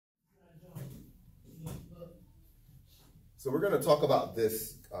So we're going to talk about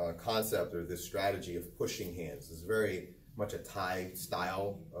this concept or this strategy of pushing hands. It's very much a Thai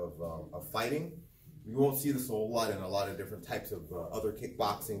style of fighting. You won't see this a whole lot in a lot of different types of other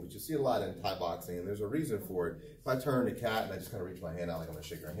kickboxing, but you see a lot in Thai boxing, and there's a reason for it. If I turn to cat and I just kind of reach my hand out like I'm going to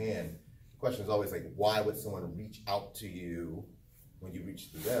shake your hand, the question is always like, why would someone reach out to you when you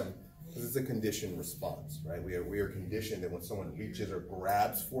reach to them? Because it's a conditioned response, right? We are conditioned that when someone reaches or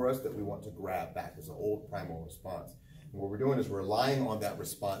grabs for us, that we want to grab back. It's an old primal response. And what we're doing is we're relying on that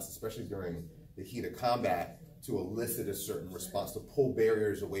response, especially during the heat of combat, to elicit a certain response, to pull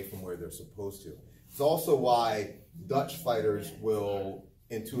barriers away from where they're supposed to. It's also why Dutch fighters will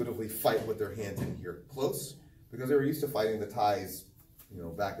intuitively fight with their hands in here close, because they were used to fighting the Thais,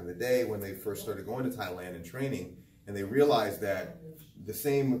 back in the day when they first started going to Thailand and training, and they realized that the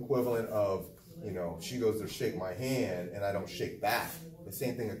same equivalent of, she goes to shake my hand and I don't shake back. The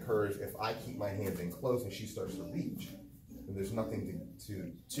same thing occurs if I keep my hands in close and she starts to reach. And there's nothing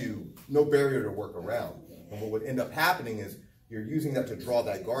no barrier to work around. And what would end up happening is you're using that to draw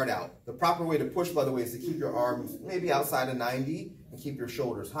that guard out. The proper way to push, by the way, is to keep your arms maybe outside of 90 and keep your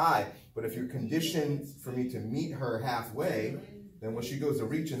shoulders high. But if you're conditioned for me to meet her halfway, then when she goes to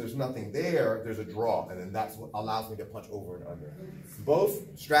reach and there's nothing there, there's a draw. And then that's what allows me to punch over and under.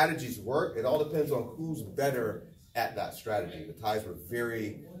 Both strategies work. It all depends on who's better at that strategy. The Thais were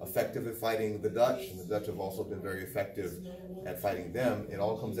very effective at fighting the Dutch, and the Dutch have also been very effective at fighting them. It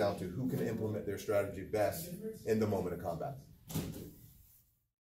all comes down to who can implement their strategy best in the moment of combat.